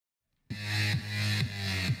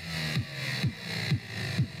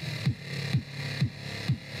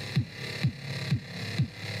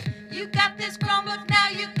You got this Chromebook, now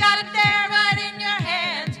you got it there right in your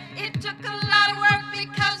hands. It took a lot of work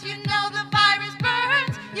because you know the virus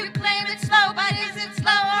burns. You claim it's slow, but is it slow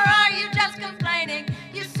or are you just complaining?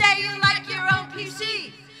 You say you like your own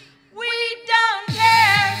PC. We don't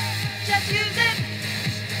care, just use it.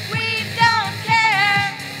 We don't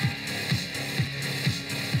care.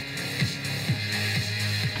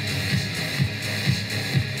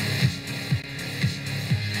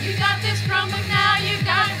 You got this Chromebook, now you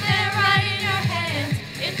got it there right in your hands.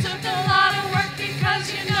 It took a lot of work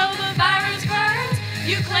because you know the virus burns.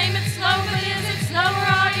 You claim it's slow, but is it slow or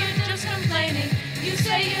are you just complaining? You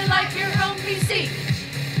say you like your own PC.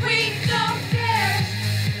 We don't care,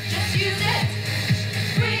 just use it.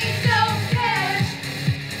 We don't care.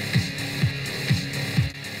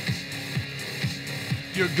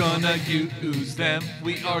 You're gonna use them,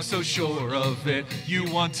 we are so sure of it. You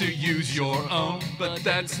want to use your own, but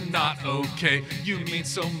that's not okay. You mean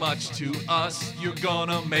so much to us, you're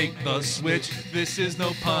gonna make the switch. This is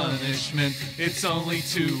no punishment, it's only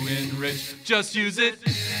to enrich. Just use it.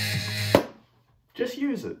 Just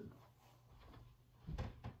use it.